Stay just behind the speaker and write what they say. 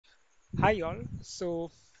Hi all.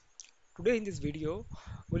 So today in this video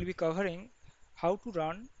we'll be covering how to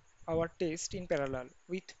run our test in parallel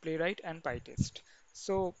with Playwright and PyTest.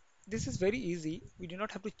 So this is very easy. We do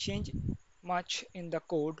not have to change much in the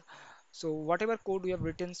code. So whatever code we have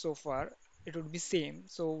written so far, it would be same.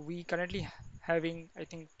 So we currently having I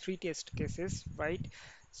think three test cases, right?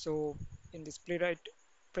 So in this Playwright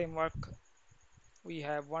framework we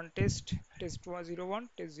have one test, test 01,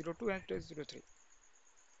 test 02 and test 03.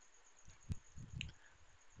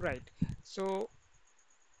 Right. So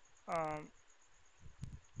um,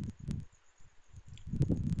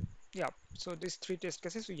 yeah, so these three test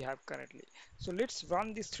cases we have currently. So let's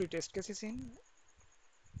run these three test cases in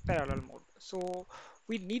parallel mode. So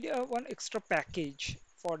we need one extra package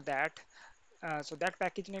for that. So that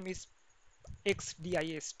package name is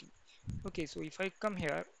xdist. Okay, so if I come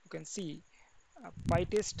here, you can see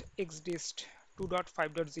pytest xdist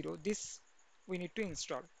 2.5.0. This we need to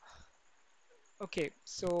install. Okay,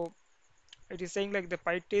 so it is saying like the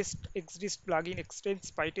PyTest XDist plugin extends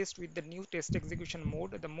PyTest with the new test execution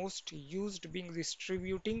mode, the most used being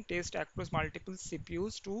distributing test across multiple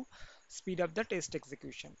CPUs to speed up the test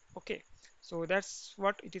execution. Okay, so that's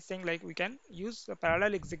what it is saying, like we can use the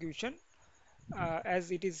parallel execution as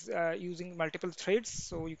it is using multiple threads,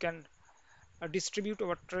 so you can distribute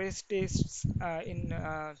our trace tests in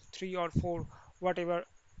three or four whatever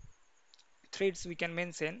threads we can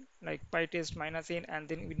mention like pytest minus n, and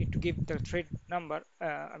then we need to give the thread number,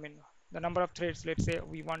 I mean the number of threads. Let's say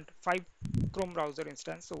we want 5 Chrome browser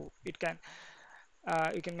instance, so it can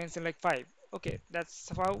you can mention like 5. Okay,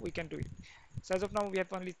 that's how we can do it. So as of now we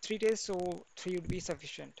have only 3 days, so 3 would be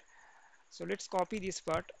sufficient. So let's copy this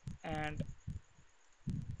part and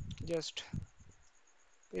just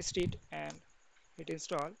paste it and hit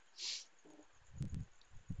install.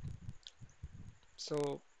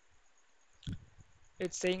 So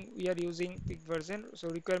it's saying we are using big version, so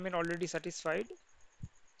requirement already satisfied.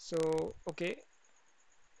 So okay,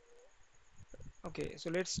 so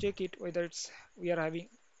let's check it whether it's we are having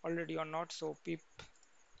already or not. So pip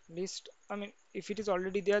list, I mean if it is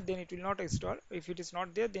already there then it will not install. If it is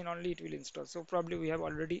not there then only it will install. So probably we have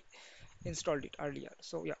already installed it earlier.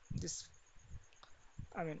 So yeah, this,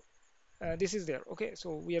 I mean this is there. Okay,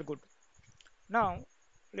 so we are good. Now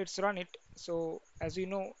let's run it. So as you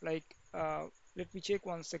know, like let me check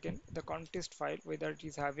one second the contest file whether it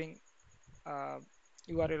is having uh,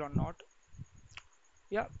 URL or not.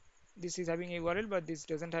 Yeah, this is having a URL but this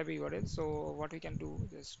doesn't have a URL. So what we can do,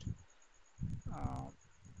 just uh,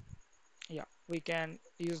 yeah, we can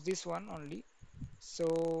use this one only.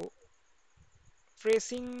 So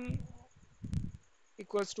tracing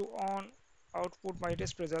equals to on output my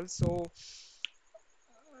test results. So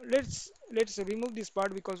let's remove this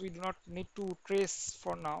part because we do not need to trace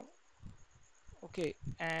for now. Okay,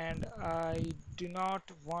 and I do not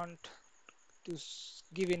want to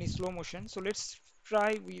give any slow motion, so let's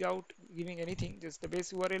try without giving anything, just the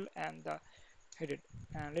base URL and the headed,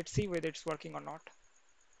 and let's see whether it's working or not.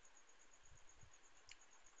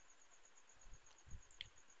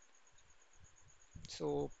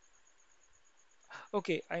 So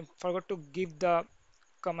okay, I forgot to give the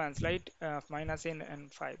commands, right? Minus n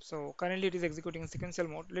and 5. So currently it is executing in sequential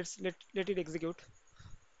mode. Let it execute.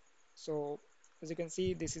 So as you can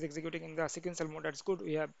see, this is executing in the sequential mode. That's good.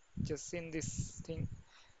 We have just seen this thing,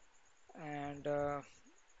 and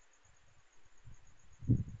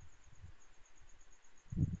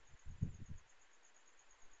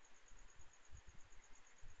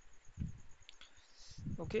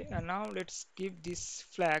okay. And now let's give this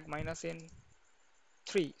flag minus n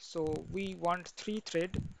 3. So we want three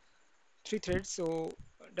threads. So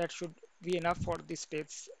that should be enough for this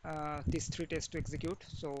tests, these three tests to execute.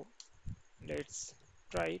 So let's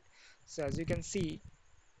try it. So as you can see,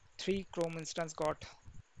 3 Chrome instance got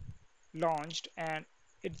launched and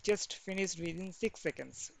it just finished within 6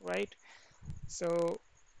 seconds, right? So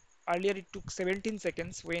earlier it took 17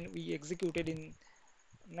 seconds when we executed in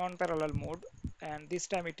non-parallel mode, and this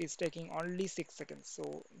time it is taking only 6 seconds.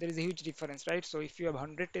 So there is a huge difference, right? So if you have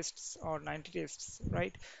 100 tests or 90 tests,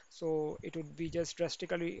 right, so it would be just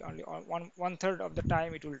drastically only on one third of the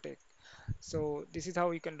time it will take. So this is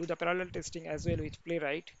how you can do the parallel testing as well with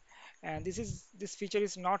Playwright. And this feature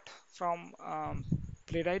is not from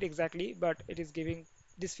Playwright exactly, but it is giving,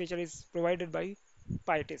 this feature is provided by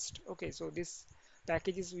PyTest. Okay, so this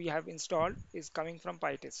packages we have installed is coming from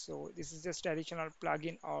PyTest. So this is just additional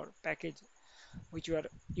plugin or package which you are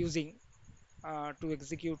using to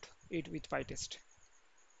execute it with PyTest.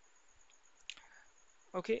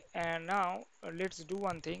 Okay, and now let's do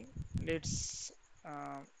one thing. Let's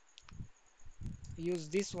uh, use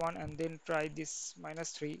this one and then try this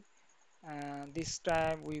minus 3. and this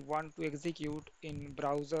time we want to execute in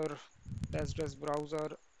browser dash browser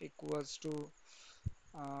equals to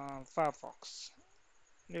Firefox.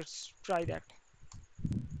 Let's try that.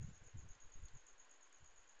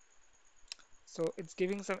 So it's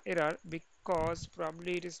giving some error because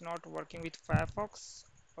probably it is not working with Firefox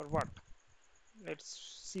or what.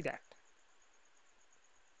 Let's see that.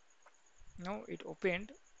 No, it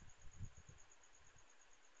opened.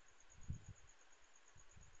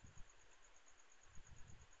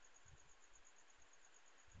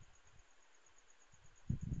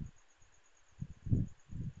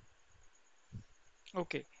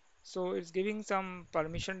 Okay, so it's giving some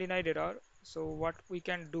permission denied error. So what we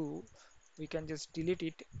can do, we can just delete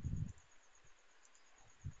it,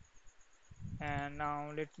 and now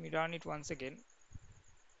let me run it once again.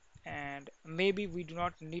 And maybe we do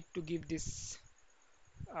not need to give this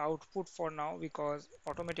output for now because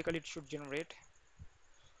automatically it should generate.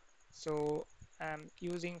 So I'm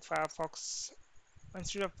using Firefox.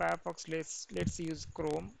 Instead of Firefox, let's use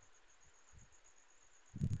Chrome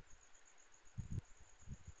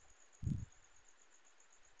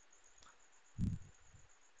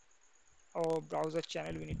or browser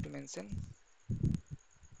channel we need to mention.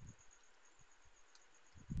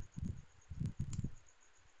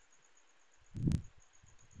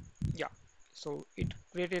 Yeah, so it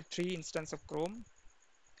created 3 instances of Chrome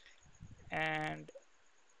and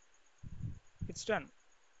it's done.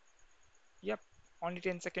 Yep, only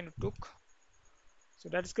 10 seconds it took. So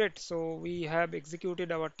that's great. So we have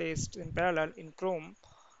executed our test in parallel in Chrome,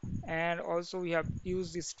 and also we have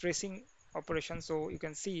used this tracing operation. So you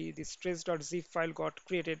can see this trace.zip file got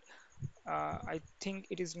created. I think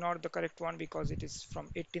it is not the correct one because it is from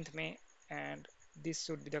 18th May, and this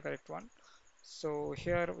should be the correct one. So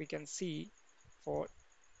here we can see for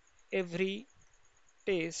every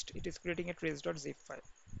test it is creating a trace.zip file.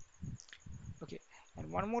 Okay,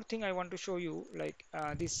 and one more thing I want to show you, like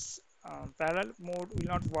this parallel mode will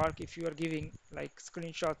not work if you are giving like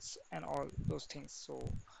screenshots and all those things. So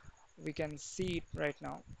we can see it right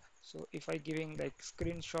now. So if I giving like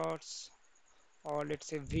screenshots or let's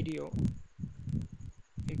say video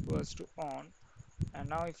equals to on, and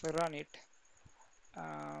now if I run it,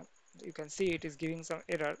 uh, you can see it is giving some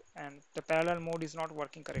error and the parallel mode is not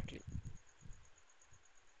working correctly,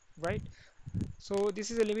 right? So this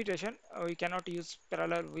is a limitation. We cannot use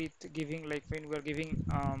parallel with giving like when we are giving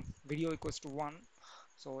video equals to 1.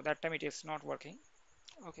 So that time it is not working.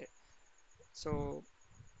 Okay. So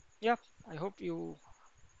yeah, I hope you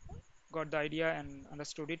got the idea and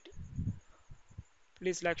understood it.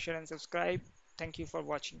 Please like, share, and subscribe. Thank you for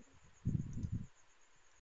watching.